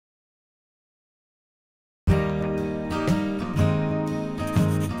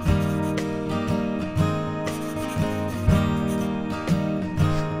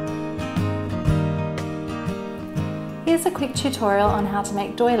Here's a quick tutorial on how to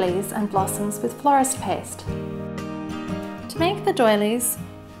make doilies and blossoms with florist paste. To make the doilies,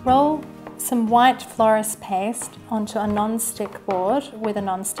 roll some white florist paste onto a non-stick board with a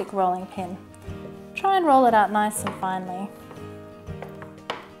non-stick rolling pin. Try and roll it out nice and finely.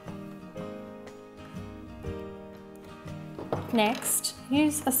 Next,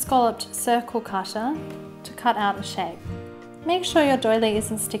 use a scalloped circle cutter to cut out a shape. Make sure your doily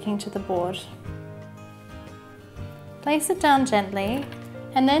isn't sticking to the board. Place it down gently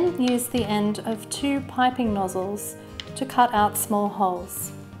and then use the end of 2 piping nozzles to cut out small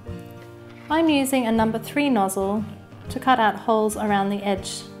holes. I'm using a number 3 nozzle to cut out holes around the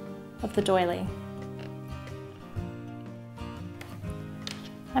edge of the doily.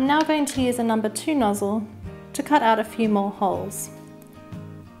 I'm now going to use a number 2 nozzle to cut out a few more holes.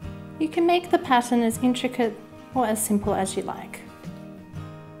 You can make the pattern as intricate or as simple as you like.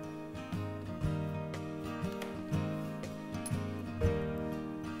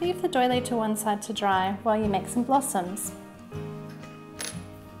 Leave the doily to one side to dry while you make some blossoms.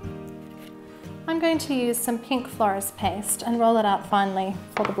 I'm going to use some pink florist paste and roll it out finely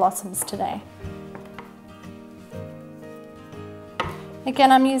for the blossoms today.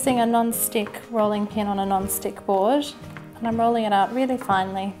 Again, I'm using a non-stick rolling pin on a non-stick board, and I'm rolling it out really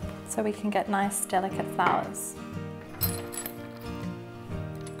finely so we can get nice delicate flowers.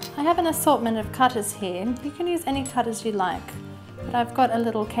 I have an assortment of cutters here. You can use any cutters you like, but I've got a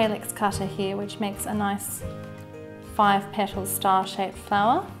little calyx cutter here which makes a nice 5-petal star-shaped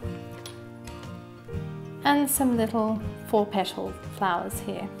flower, and some little 4-petal flowers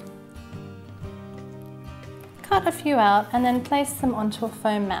here. Cut a few out and then place them onto a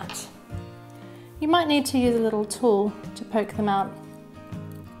foam mat. You might need to use a little tool to poke them out.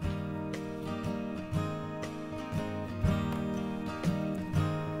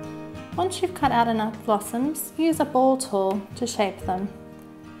 Once you've cut out enough blossoms, use a ball tool to shape them.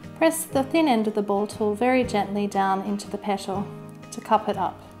 Press the thin end of the ball tool very gently down into the petal to cup it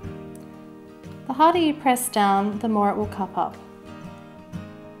up. The harder you press down, the more it will cup up.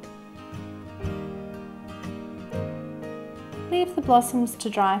 Leave the blossoms to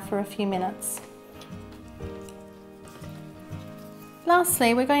dry for a few minutes.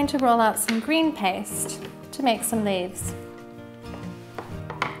 Lastly, we're going to roll out some green paste to make some leaves.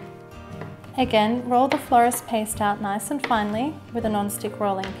 Again, roll the florist paste out nice and finely with a non-stick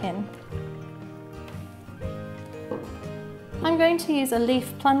rolling pin. I'm going to use a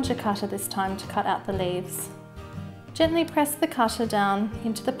leaf plunger cutter this time to cut out the leaves. Gently press the cutter down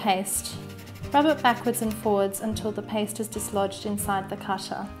into the paste. Rub it backwards and forwards until the paste is dislodged inside the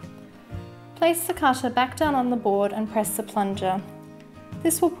cutter. Place the cutter back down on the board and press the plunger.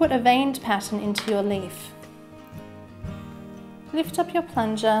 This will put a veined pattern into your leaf. Lift up your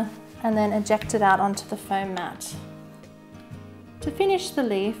plunger and then eject it out onto the foam mat. To finish the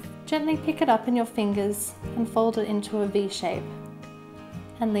leaf, gently pick it up in your fingers and fold it into a V shape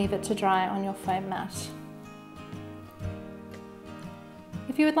and leave it to dry on your foam mat.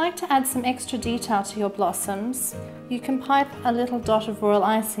 If you would like to add some extra detail to your blossoms, you can pipe a little dot of royal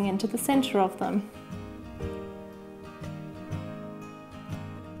icing into the centre of them.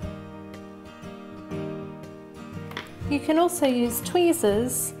 You can also use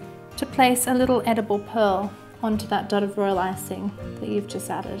tweezers to place a little edible pearl onto that dot of royal icing that you've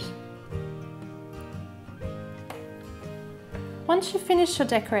just added. Once you've finished your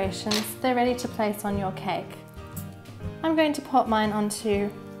decorations, they're ready to place on your cake. I'm going to pop mine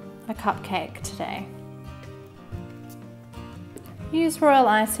onto a cupcake today. Use royal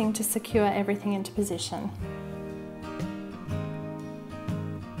icing to secure everything into position.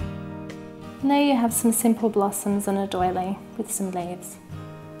 And there you have some simple blossoms and a doily with some leaves.